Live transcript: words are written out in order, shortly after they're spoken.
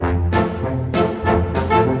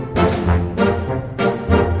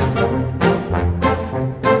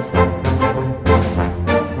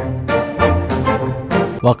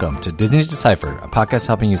Welcome to Disney Deciphered, a podcast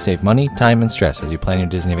helping you save money, time, and stress as you plan your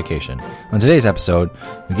Disney vacation. On today's episode,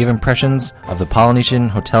 we give impressions of the Polynesian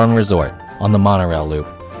Hotel and Resort on the monorail loop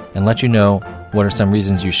and let you know what are some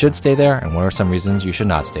reasons you should stay there and what are some reasons you should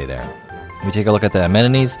not stay there. We take a look at the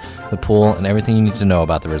amenities, the pool, and everything you need to know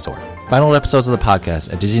about the resort. Find episodes of the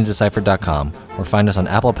podcast at DisneyDeciphered.com or find us on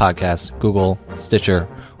Apple Podcasts, Google, Stitcher,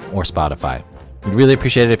 or Spotify. We'd really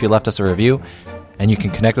appreciate it if you left us a review, and you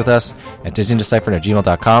can connect with us at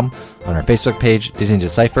DisneyDeciphered@gmail.com, on our Facebook page, Disney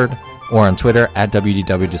Deciphered, or on Twitter at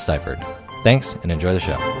WDWDeciphered. Thanks, and enjoy the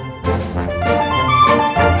show.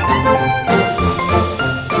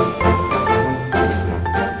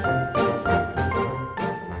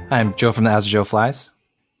 Hi, I'm Joe from the As Joe Flies.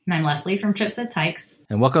 And I'm Leslie from Trips with Tykes.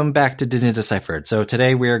 And welcome back to Disney Deciphered. So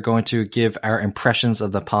today we are going to give our impressions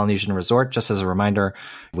of the Polynesian Resort. Just as a reminder,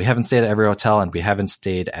 we haven't stayed at every hotel and we haven't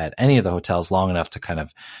stayed at any of the hotels long enough to kind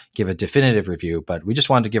of give a definitive review, but we just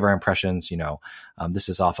wanted to give our impressions. This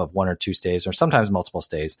is off of one or two stays or sometimes multiple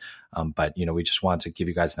stays. But we just wanted to give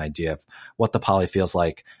you guys an idea of what the Poly feels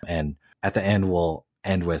like. And at the end, we'll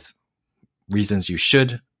end with reasons you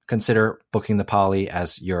should consider booking the Poly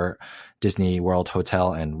as your Disney World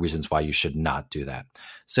hotel and reasons why you should not do that.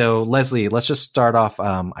 So Leslie, let's just start off.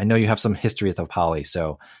 I know you have some history with the Poly,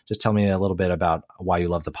 so just tell me a little bit about why you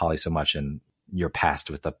love the Poly so much and your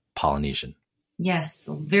past with the Polynesian. Yes,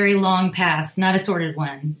 a very long past, not a sordid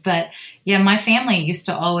one. But yeah, my family used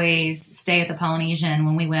to always stay at the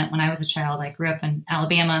Polynesian when I was a child. I grew up in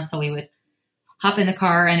Alabama, so we would hop in the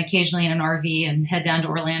car and occasionally in an RV and head down to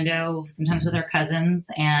Orlando, sometimes with our cousins.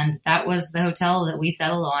 And that was the hotel that we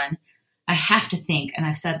settled on. I have to think, and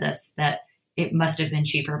I've said this, that it must have been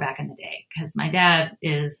cheaper back in the day because my dad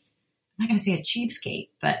is, I'm not going to say a cheapskate,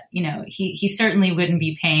 but he certainly wouldn't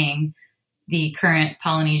be paying the current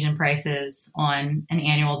Polynesian prices on an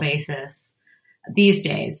annual basis these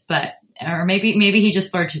days, or maybe he just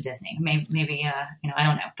splurged to Disney. Maybe I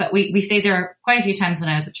don't know. But we stayed there quite a few times when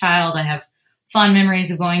I was a child. I have fond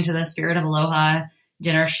memories of going to the Spirit of Aloha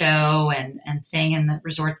dinner show and staying in the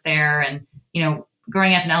resorts there. And,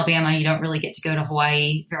 growing up in Alabama, you don't really get to go to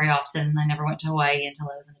Hawaii very often. I never went to Hawaii until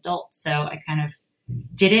I was an adult. So I kind of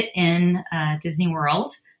did it in Disney World.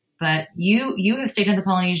 But you have stayed in the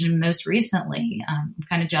Polynesian most recently. I'm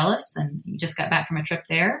kind of jealous, and you just got back from a trip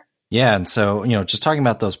there. Yeah. And so, just talking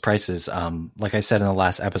about those prices, like I said in the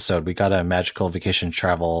last episode, we got a Magical Vacations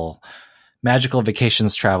Travel.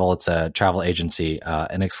 It's a travel agency,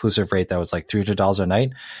 an exclusive rate that was like $300 a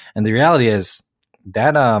night. And the reality is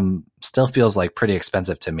that still feels like pretty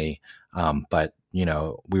expensive to me. But we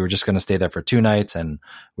were just going to stay there for 2 nights and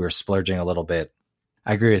we were splurging a little bit.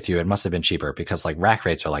 I agree with you. It must have been cheaper because like rack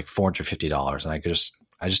rates are like $450. And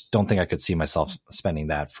I just don't think I could see myself spending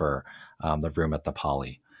that for the room at the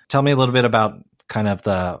Poly. Tell me a little bit about kind of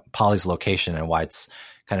the Poly's location and why it's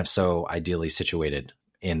kind of so ideally situated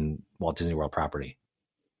in Walt Disney World property.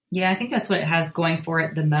 Yeah, I think that's what it has going for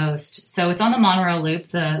it the most. So it's on the monorail loop,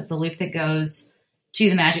 the loop that goes to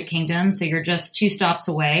the Magic Kingdom. So you're just 2 stops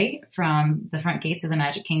away from the front gates of the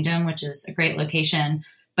Magic Kingdom, which is a great location.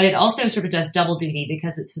 But it also sort of does double duty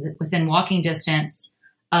because it's within walking distance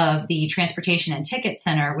of the Transportation and Ticket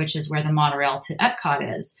Center, which is where the monorail to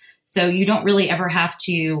Epcot is. So you don't really ever have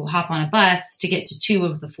to hop on a bus to get to 2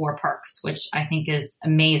 of the 4 parks, which I think is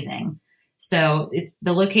amazing. So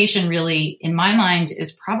the location really, in my mind,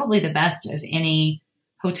 is probably the best of any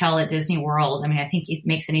hotel at Disney World. I mean, I think it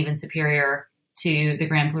makes it even superior to the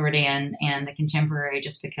Grand Floridian and the Contemporary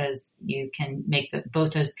just because you can make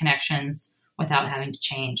both those connections without having to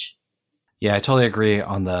change. Yeah, I totally agree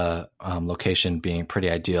on the location being pretty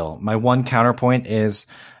ideal. My one counterpoint is,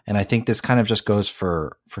 and I think this kind of just goes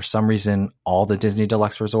for some reason, all the Disney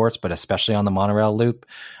Deluxe resorts, but especially on the monorail loop,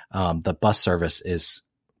 the bus service is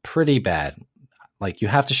pretty bad. Like you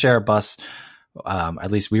have to share a bus. At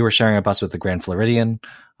least we were sharing a bus with the Grand Floridian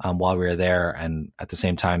while we were there. And at the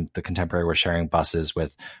same time, the Contemporary were sharing buses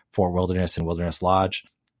with Fort Wilderness and Wilderness Lodge.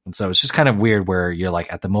 And so it's just kind of weird where you're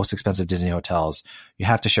like at the most expensive Disney hotels, you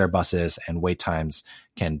have to share buses and wait times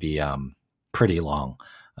can be pretty long.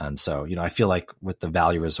 And so, I feel like with the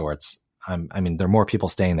value resorts, there are more people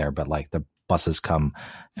staying there, but like the buses come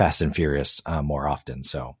fast and furious more often.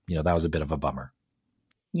 So, that was a bit of a bummer.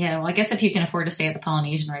 Yeah, well, I guess if you can afford to stay at the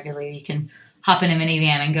Polynesian regularly, you can hop in a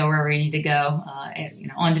minivan and go wherever you need to go,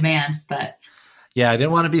 on demand. But yeah, I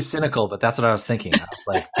didn't want to be cynical, but that's what I was thinking. I was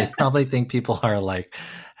like, they probably think people are like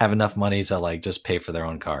have enough money to like just pay for their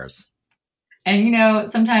own cars. And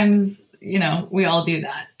sometimes we all do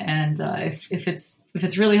that. And if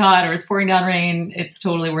it's really hot or it's pouring down rain, it's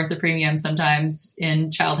totally worth the premium sometimes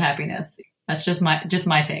in child happiness. That's just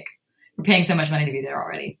my take. we're paying so much money to be there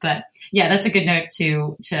already. But yeah, that's a good note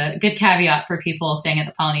to good caveat for people staying at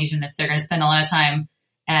the Polynesian. If they're going to spend a lot of time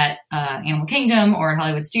at Animal Kingdom or at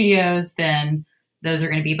Hollywood Studios, then those are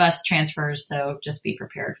going to be bus transfers. So just be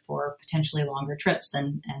prepared for potentially longer trips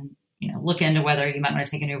and look into whether you might want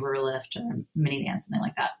to take an Uber or Lyft or a minivan, something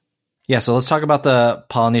like that. Yeah. So let's talk about the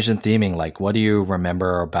Polynesian theming. Like, what do you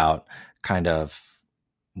remember about kind of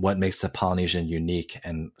what makes the Polynesian unique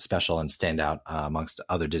and special and stand out amongst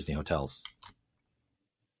other Disney hotels?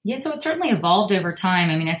 Yeah, so it certainly evolved over time.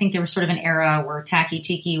 I mean, I think there was sort of an era where Tacky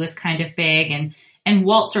Tiki was kind of big, and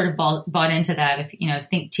Walt sort of bought into that. If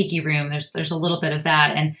think Tiki Room, there's a little bit of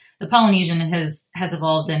that, and the Polynesian has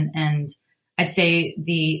evolved, and I'd say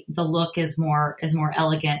the look is more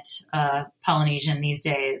elegant Polynesian these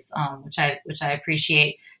days, which I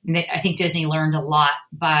appreciate. I think Disney learned a lot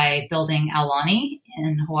by building Aulani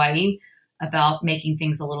in Hawaii about making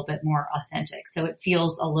things a little bit more authentic. So it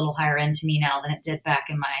feels a little higher end to me now than it did back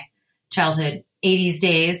in my childhood 80s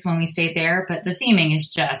days when we stayed there. But the theming is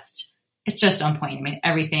just on point. I mean,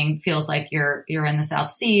 everything feels like you're in the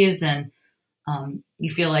South Seas, and you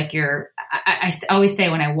feel like I always say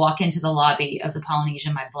when I walk into the lobby of the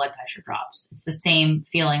Polynesian, my blood pressure drops. It's the same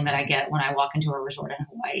feeling that I get when I walk into a resort in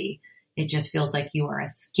Hawaii. It just feels like you are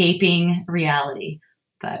escaping reality.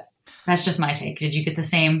 But that's just my take. Did you get the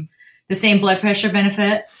same blood pressure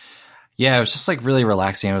benefit? Yeah, it was just like really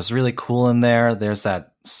relaxing. It was really cool in there. There's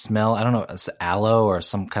that smell. I don't know, it's aloe or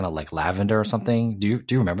some kind of like lavender or something. Do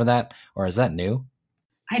you remember that? Or is that new?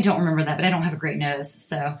 I don't remember that, but I don't have a great nose.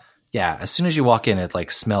 So yeah, as soon as you walk in, it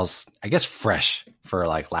like smells, I guess, fresh, for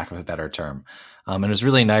like lack of a better term. And it was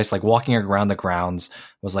really nice. Like walking around the grounds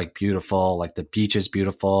was like beautiful. Like the beach is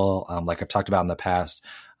beautiful. Like I've talked about in the past,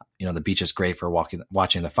 the beach is great for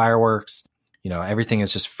watching the fireworks. Everything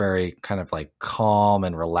is just very kind of like calm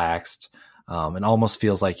and relaxed. And almost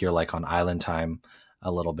feels like you're like on island time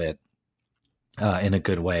a little bit, in a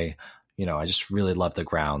good way. I just really love the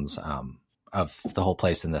grounds, of the whole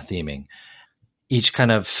place and the theming. Each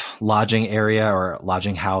kind of lodging area or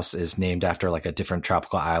lodging house is named after like a different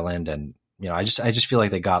tropical island. And, I just feel like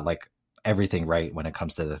they got like everything right when it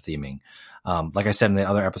comes to the theming. Like I said in the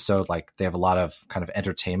other episode, like they have a lot of kind of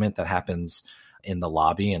entertainment that happens in the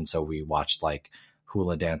lobby. And so we watched like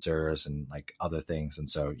hula dancers and like other things. And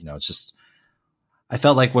so, it's just, I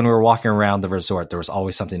felt like when we were walking around the resort, there was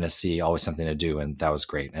always something to see, always something to do. And that was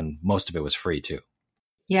great. And most of it was free too.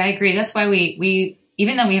 Yeah, I agree. That's why we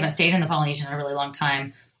even though we haven't stayed in the Polynesian in a really long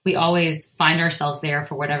time, we always find ourselves there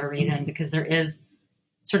for whatever reason, because there is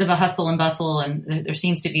sort of a hustle and bustle, and there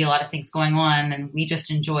seems to be a lot of things going on. And we just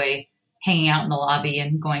enjoy hanging out in the lobby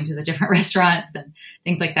and going to the different restaurants and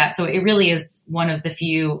things like that. So it really is one of the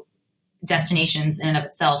few destinations in and of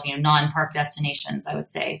itself, non-park destinations, I would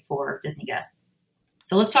say, for Disney guests.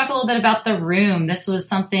 So let's talk a little bit about the room. This was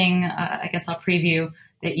something, I guess I'll preview,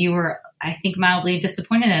 that you were, I think, mildly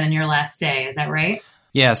disappointed in your last stay. Is that right?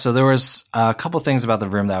 Yeah, so there was a couple things about the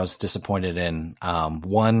room that I was disappointed in.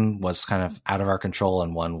 One was kind of out of our control,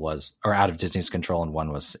 and out of Disney's control, and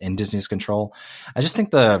one was in Disney's control. I just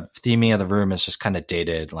think the theming of the room is just kind of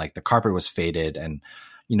dated. Like the carpet was faded, and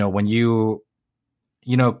when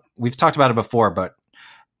we've talked about it before, but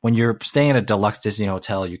when you're staying at a deluxe Disney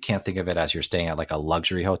hotel, you can't think of it as you're staying at like a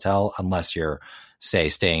luxury hotel unless you're, say,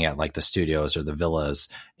 staying at like the studios or the villas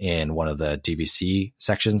in one of the DVC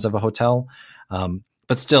sections of a hotel.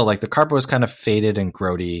 But still, like the carpet was kind of faded and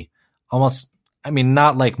grody, almost, I mean,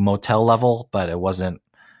 not like motel level, but it wasn't,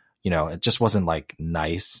 it just wasn't like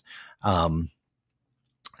nice. The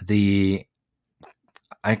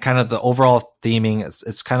overall theming,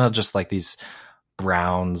 it's kind of just like these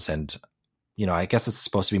browns and, I guess it's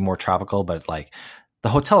supposed to be more tropical, but like the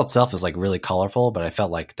hotel itself is like really colorful, but I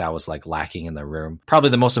felt like that was like lacking in the room.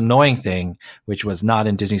 Probably the most annoying thing, which was not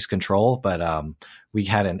in Disney's control, but we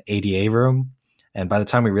had an ADA room. And by the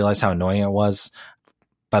time we realized how annoying it was,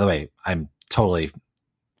 by the way, I'm totally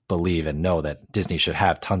believe and know that Disney should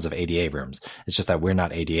have tons of ADA rooms. It's just that we're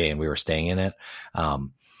not ADA and we were staying in it.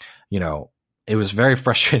 It was very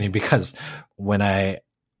frustrating because when I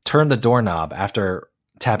turned the doorknob after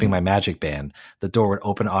tapping my magic band, the door would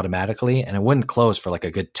open automatically and it wouldn't close for like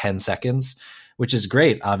a good 10 seconds, which is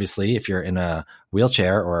great, obviously, if you're in a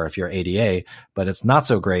wheelchair or if you're ADA, but it's not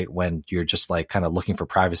so great when you're just like kind of looking for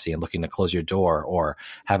privacy and looking to close your door or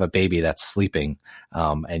have a baby that's sleeping,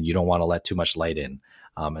 and you don't want to let too much light in.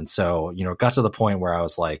 And so, it got to the point where I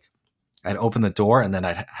was like, I'd open the door and then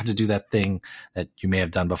I'd have to do that thing that you may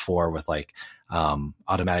have done before with like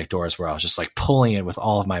automatic doors where I was just like pulling it with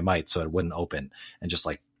all of my might so it wouldn't open and just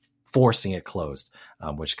like forcing it closed,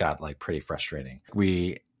 which got like pretty frustrating.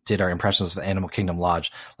 We did our impressions of Animal Kingdom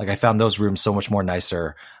Lodge, like I found those rooms so much more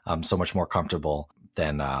nicer, so much more comfortable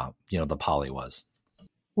than, the Poly was.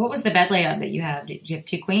 What was the bed layout that you had? Did you have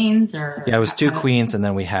two queens or? Yeah, it was two queens, and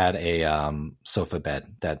then we had a sofa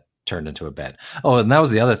bed that turned into a bed. Oh, and that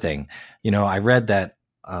was the other thing. I read that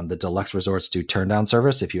the deluxe resorts do turn down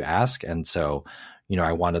service if you ask. And so,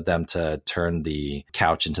 I wanted them to turn the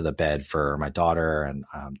couch into the bed for my daughter and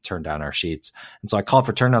turn down our sheets. And so I called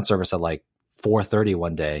for turn down service at like 4:30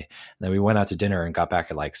 one day. And then we went out to dinner and got back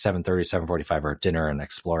at like 7:30, 7:45 for dinner and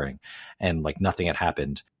exploring. And like nothing had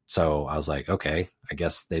happened. So I was like, okay, I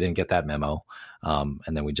guess they didn't get that memo. And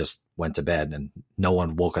then we just went to bed and no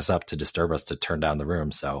one woke us up to disturb us to turn down the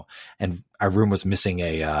room. So, and our room was missing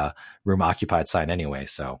a room occupied sign anyway.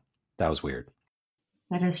 So that was weird.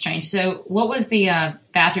 That is strange. So what was the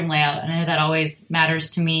bathroom layout? I know that always matters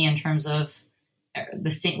to me in terms of the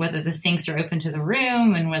sink, whether the sinks are open to the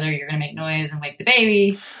room and whether you're going to make noise and wake the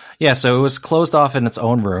baby. Yeah, so it was closed off in its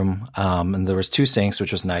own room, and there was two sinks,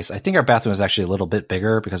 which was nice. I think our bathroom was actually a little bit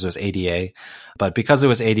bigger because it was ADA, but because it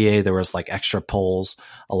was ADA, there was like extra poles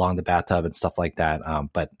along the bathtub and stuff like that.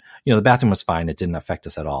 But the bathroom was fine; it didn't affect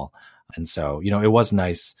us at all, and so it was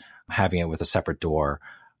nice having it with a separate door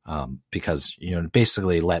because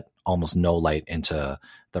basically let almost no light into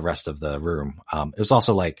the rest of the room. It was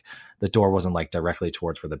also like the door wasn't like directly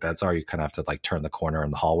towards where the beds are; you kind of have to like turn the corner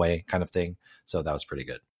in the hallway, kind of thing. So that was pretty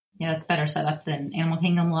good. Yeah, it's better set up than Animal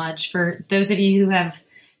Kingdom Lodge for those of you who have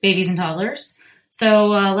babies and toddlers. So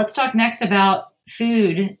let's talk next about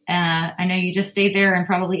food. I know you just stayed there and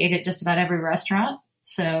probably ate at just about every restaurant.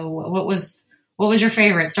 So what was your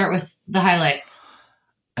favorite? Start with the highlights.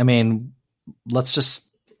 I mean, let's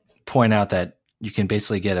just point out that you can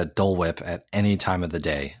basically get a Dole Whip at any time of the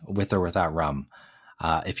day, with or without rum,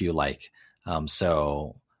 if you like.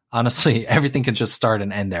 So honestly, everything can just start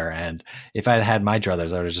and end there. And if I had had my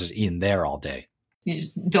druthers, I would have just eaten there all day.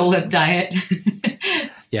 Dole Whip diet.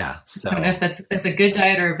 Yeah. So I don't know if that's a good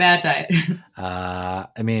diet or a bad diet.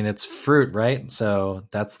 I mean, it's fruit, right? So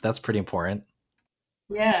that's pretty important.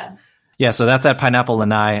 Yeah. Yeah. So that's at Pineapple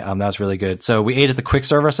Lanai. That was really good. So we ate at the quick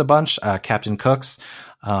service a bunch, Captain Cook's.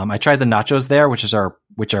 I tried the nachos there,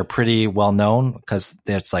 which are pretty well known because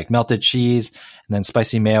it's like melted cheese and then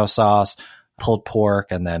spicy mayo sauce, pulled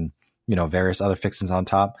pork, and then, various other fixings on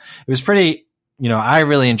top. It was pretty, I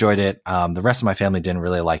really enjoyed it. The rest of my family didn't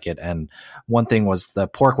really like it. And one thing was the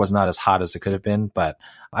pork was not as hot as it could have been, but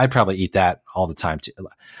I'd probably eat that all the time too.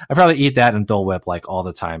 I'd probably eat that and Dole Whip like all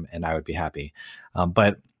the time and I would be happy.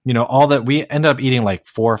 But all that we ended up eating like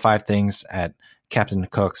 4 or 5 things at Captain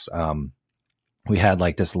Cook's. We had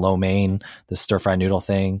like this lo mein, this stir fry noodle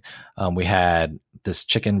thing. We had this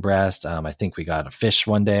chicken breast. I think we got a fish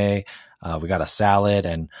one day. We got a salad,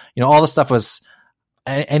 and all the stuff was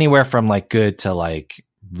anywhere from like good to like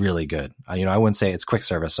really good. I wouldn't say it's quick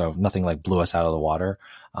service, so nothing like blew us out of the water.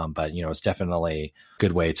 But it's definitely a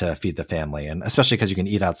good way to feed the family, and especially because you can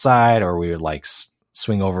eat outside, or we would like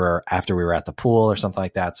swing over after we were at the pool or something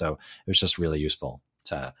like that. So it was just really useful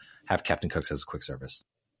to have Captain Cook's as a quick service.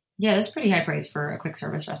 Yeah, that's pretty high praise for a quick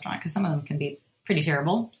service restaurant because some of them can be pretty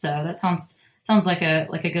terrible. So that sounds like a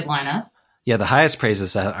good lineup. Yeah, the highest praise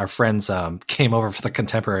is that our friends came over for the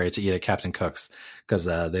Contemporary to eat at Captain Cook's because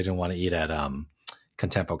they didn't want to eat at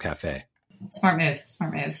Contempo Cafe. Smart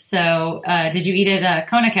move. So did you eat at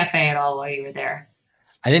Kona Cafe at all while you were there?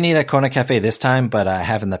 I didn't eat at Kona Cafe this time, but I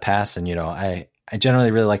have in the past. And, I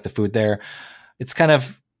generally really like the food there. It's kind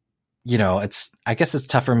of, I guess it's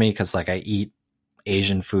tough for me because like I eat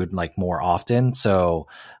Asian food like more often. So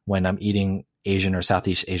when I'm eating Asian or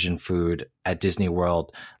Southeast Asian food at Disney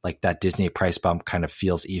World, like that Disney price bump kind of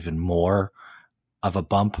feels even more of a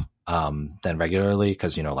bump than regularly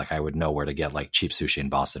because, like I would know where to get like cheap sushi in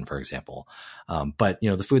Boston, for example. But,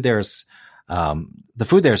 the food there is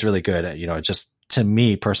really good. It just, to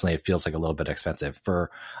me personally, it feels like a little bit expensive.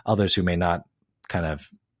 For others who may not kind of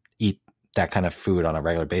eat that kind of food on a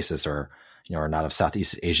regular basis or are not of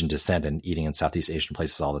Southeast Asian descent and eating in Southeast Asian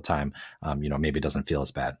places all the time, maybe it doesn't feel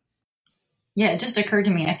as bad. Yeah, it just occurred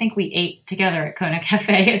to me. I think we ate together at Kona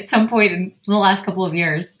Cafe at some point in the last couple of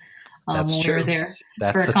years. That's when true. We were there.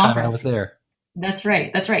 That's the time I was there. That's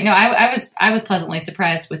right. No, I was pleasantly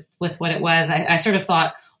surprised with what it was. I sort of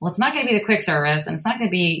thought, well, it's not going to be the quick service and it's not going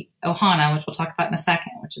to be Ohana, which we'll talk about in a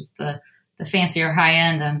second, which is the fancier high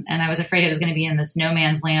end. And I was afraid it was going to be in this no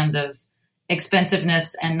man's land of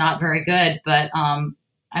expensiveness and not very good. But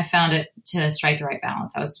I found it to strike the right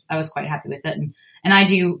balance. I was quite happy with it. And I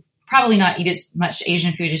do probably not eat as much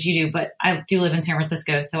Asian food as you do, but I do live in San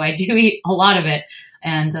Francisco, so I do eat a lot of it.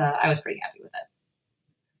 And I was pretty happy with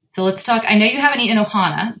it. So let's talk. I know you haven't eaten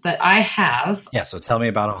ohana, but I have. Yeah. So tell me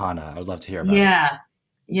about ohana. I would love to hear about it.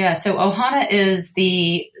 Yeah. So ohana is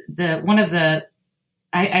the one of the,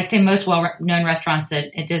 I'd say, most well-known restaurants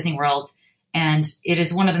at Disney World. And it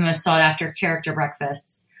is one of the most sought after character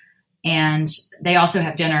breakfasts. And they also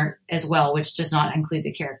have dinner as well, which does not include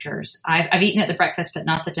the characters. I've eaten at the breakfast, but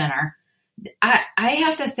not the dinner. I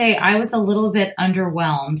have to say I was a little bit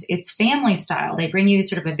underwhelmed. It's family style. They bring you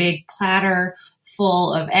sort of a big platter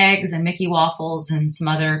full of eggs and Mickey waffles and some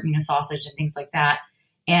other, sausage and things like that.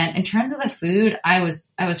 And in terms of the food, I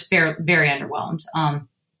was very underwhelmed.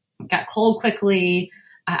 It got cold quickly.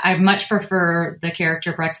 I much prefer the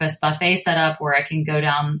character breakfast buffet setup where I can go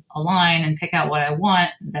down a line and pick out what I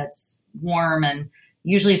want that's warm. And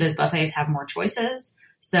usually those buffets have more choices.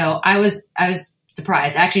 So I was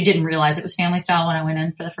surprised. I actually didn't realize it was family style when I went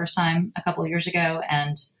in for the first time a couple of years ago.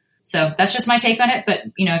 And so that's just my take on it. But,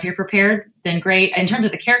 if you're prepared, then great. In terms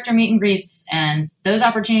of the character meet and greets and those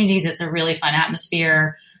opportunities, it's a really fun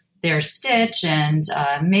atmosphere. There's Stitch and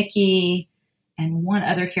Mickey and one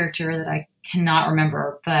other character that I cannot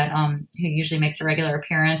remember, but who usually makes a regular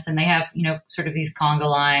appearance. And they have, sort of these conga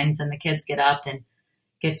lines, and the kids get up and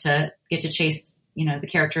get to chase, the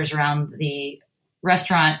characters around the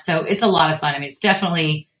restaurant. So it's a lot of fun. I mean, it's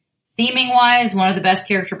definitely theming wise one of the best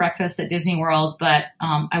character breakfasts at Disney World, but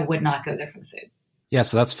I would not go there for the food. Yeah,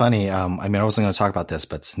 so that's funny. I wasn't going to talk about this,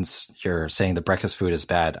 but since you're saying the breakfast food is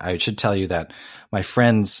bad, I should tell you that my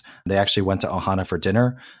friends, they actually went to Ohana for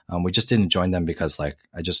dinner. We just didn't join them because I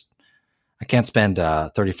can't spend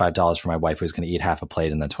 $35 for my wife who's going to eat half a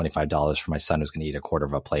plate, and then $25 for my son who's going to eat a quarter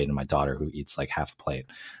of a plate, and my daughter who eats half a plate.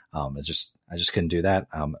 I just couldn't do that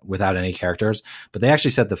without any characters. But they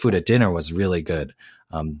actually said the food at dinner was really good.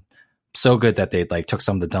 So good that they took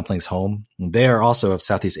some of the dumplings home. They are also of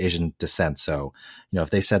Southeast Asian descent. So, if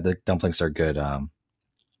they said the dumplings are good,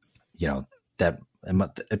 that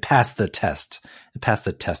it passed the test. It passed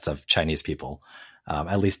the test of Chinese people.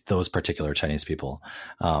 At least those particular Chinese people.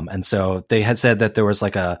 And so they had said that there was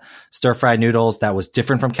a stir fried noodles that was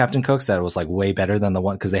different from Captain Cook's, that was way better than the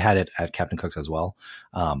one, because they had it at Captain Cook's as well.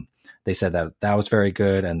 They said that was very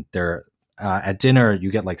good. And they're at dinner,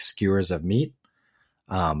 you get skewers of meat,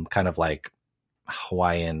 kind of like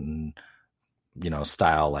Hawaiian,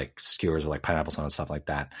 style, skewers with pineapples on and stuff like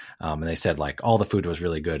that. And they said all the food was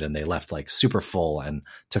really good, and they left super full and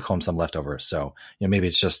took home some leftovers. So, maybe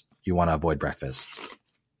it's just you want to avoid breakfast.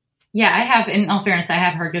 Yeah, I have, in all fairness, I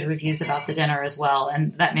have heard good reviews about the dinner as well.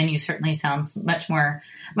 And that menu certainly sounds much more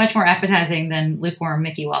appetizing than lukewarm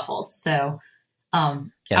Mickey waffles. So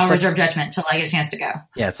I'll reserve judgment till I get a chance to go.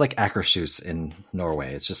 Yeah, it's like Akershus in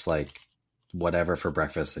Norway. It's just whatever for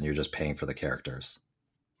breakfast, and you're just paying for the characters.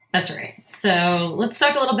 That's right. So let's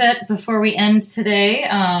talk a little bit before we end today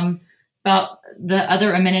about the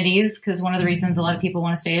other amenities, because one of the reasons a lot of people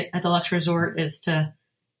want to stay at a deluxe resort is to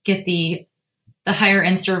get the higher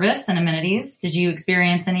end service and amenities. Did you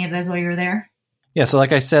experience any of those while you were there? Yeah. So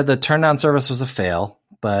like I said, the turn down service was a fail,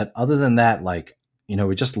 but other than that,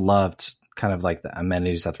 we just loved kind of the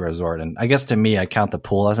amenities at the resort. And I guess to me, I count the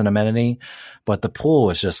pool as an amenity, but the pool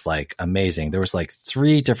was just amazing. There was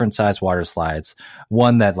 3 different size water slides,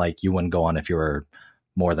 one that you wouldn't go on if you were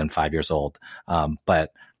more than 5 years old.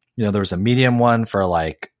 But there was a medium one for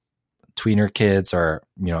tweener kids, or,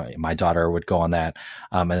 my daughter would go on that.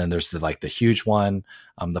 And then there's the huge one.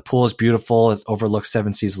 The pool is beautiful. It overlooks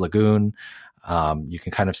Seven Seas Lagoon. You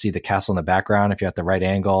can kind of see the castle in the background if you're at the right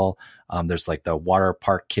angle. There's the water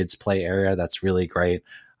park kids play area. That's really great.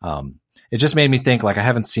 It just made me think, I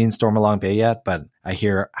haven't seen Stormalong Bay yet, but I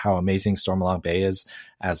hear how amazing Stormalong Bay is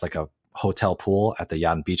as a hotel pool at the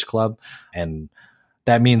Yacht and Beach Club. And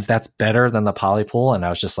that means that's better than the Poly pool. And I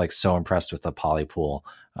was just so impressed with the Poly pool,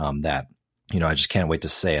 that, I just can't wait to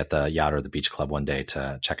stay at the Yacht or the Beach Club one day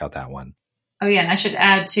to check out that one. Oh yeah. And I should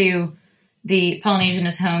add too, the Polynesian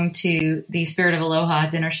is home to the Spirit of Aloha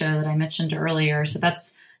dinner show that I mentioned earlier. So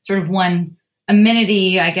that's sort of one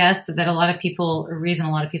amenity, I guess, that a lot of people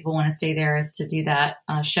want to stay there is to do that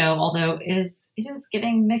show. Although it is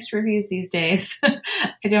getting mixed reviews these days.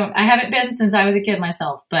 I haven't been since I was a kid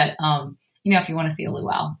myself, but if you want to see a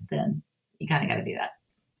luau, then you kind of got to do that.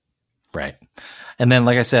 Right. And then,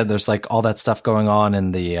 like I said, there's all that stuff going on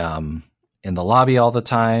in the lobby all the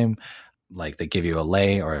time. They give you a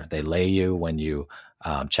lei, or they lay you when you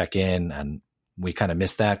check in. And we kind of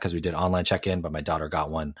missed that because we did online check-in, but my daughter got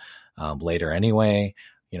one later anyway.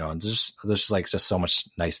 And there's just so much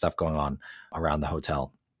nice stuff going on around the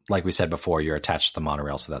hotel. Like we said before, you're attached to the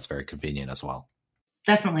monorail, so that's very convenient as well.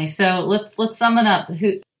 Definitely. So let's sum it up.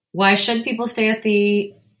 Why should people stay at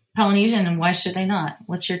the Polynesian, and why should they not?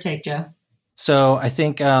 What's your take, Joe? So I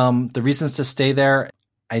think the reasons to stay there,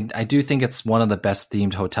 I do think it's one of the best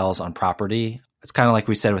themed hotels on property. It's kind of like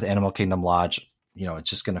we said with Animal Kingdom Lodge. It's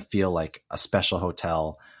just going to feel like a special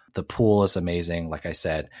hotel. The pool is amazing. Like I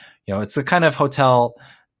said, it's the kind of hotel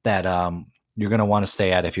that you're going to want to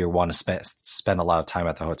stay at if you want to spend a lot of time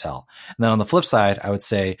at the hotel. And then on the flip side, I would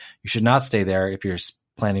say you should not stay there if you're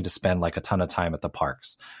planning to spend like a ton of time at the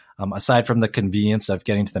parks. Aside from the convenience of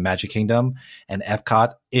getting to the Magic Kingdom and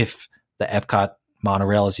Epcot, if the Epcot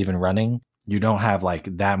monorail is even running, you don't have like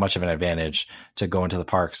that much of an advantage to go into the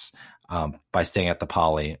parks by staying at the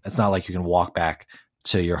Poly. It's not like you can walk back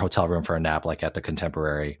to your hotel room for a nap like at the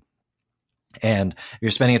Contemporary. And if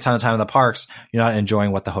you're spending a ton of time in the parks, you're not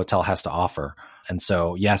enjoying what the hotel has to offer. And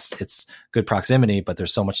so, yes, it's good proximity, but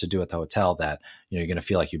there's so much to do at the hotel that you're going to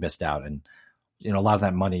feel like you missed out. And a lot of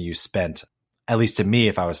that money you spent, at least to me,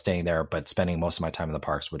 if I was staying there, but spending most of my time in the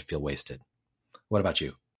parks would feel wasted. What about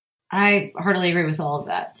you? I heartily agree with all of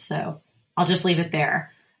that. So I'll just leave it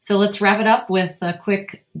there. So let's wrap it up with a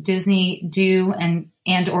quick Disney do and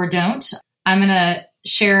or don't. I'm going to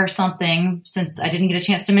share something since I didn't get a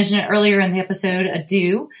chance to mention it earlier in the episode. A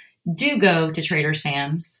do go to Trader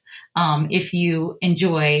Sam's if you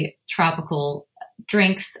enjoy tropical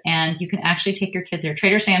drinks, and you can actually take your kids there.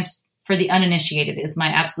 Trader Sam's, for the uninitiated, is my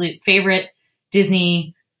absolute favorite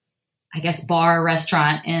Disney, I guess, bar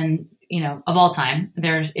restaurant of all time.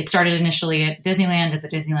 It started initially at Disneyland, at the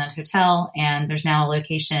Disneyland Hotel, and there's now a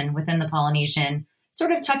location within the Polynesian,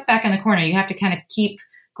 sort of tucked back in the corner. You have to kind of keep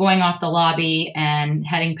going off the lobby and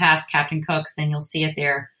heading past Captain Cook's, and you'll see it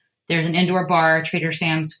there. There's an indoor bar, Trader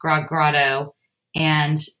Sam's Grog Grotto,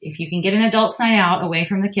 and if you can get an adult's night out away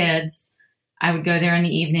from the kids, I would go there in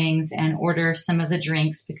the evenings and order some of the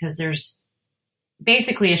drinks, because there's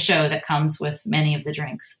basically a show that comes with many of the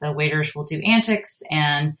drinks. The waiters will do antics,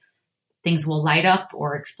 and things will light up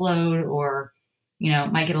or explode, or,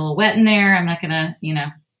 it might get a little wet in there. I'm not going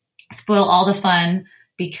to, spoil all the fun.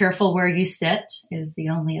 Be careful where you sit is the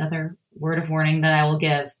only other word of warning that I will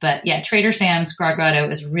give. But yeah, Trader Sam's Grog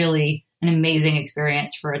Grotto is really an amazing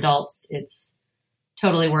experience for adults. It's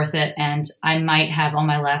totally worth it. And I might have, on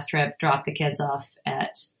my last trip, dropped the kids off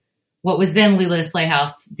at what was then Lulu's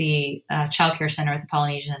Playhouse, the childcare center at the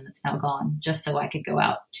Polynesian that's now gone, just so I could go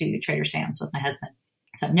out to Trader Sam's with my husband.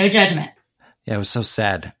 So no judgment. Yeah, it was so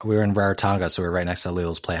sad. We were in Rarotonga, so we were right next to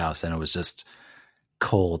Lulu's Playhouse, and it was just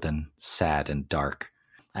cold and sad and dark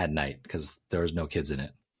at night because there was no kids in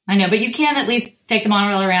it. I know, but you can at least take the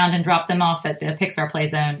monorail around and drop them off at the Pixar Play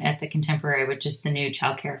Zone at the Contemporary, which is the new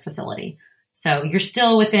childcare facility. So you're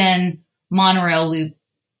still within monorail loop,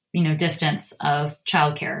 distance of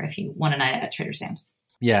childcare if you want a night at Trader Sam's.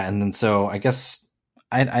 Yeah, and then so I guess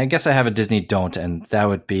I have a Disney don't, and that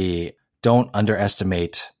would be, don't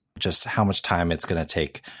underestimate just how much time it's going to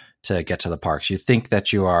take to get to the parks. You think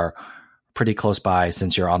that you are pretty close by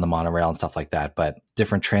since you're on the monorail and stuff like that, but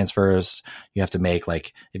different transfers you have to make.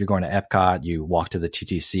 Like if you're going to Epcot, you walk to the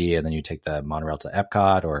TTC and then you take the monorail to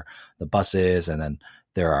Epcot, or the buses. And then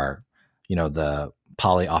there are, the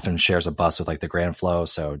Poly often shares a bus with like the Grand Flow.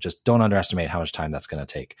 So just don't underestimate how much time that's going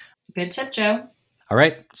to take. Good tip, Joe. All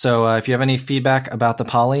right. So if you have any feedback about the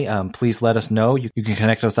Poly, please let us know. You can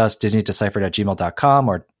connect with us, disneydeciphered@gmail.com,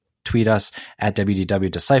 or tweet us at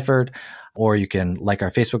WDWDeciphered, or you can like our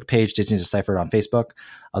Facebook page, Disney Deciphered on Facebook.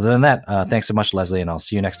 Other than that, thanks so much, Leslie, and I'll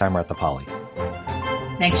see you next time we're at the Poly.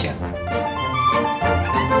 Thanks, Joe.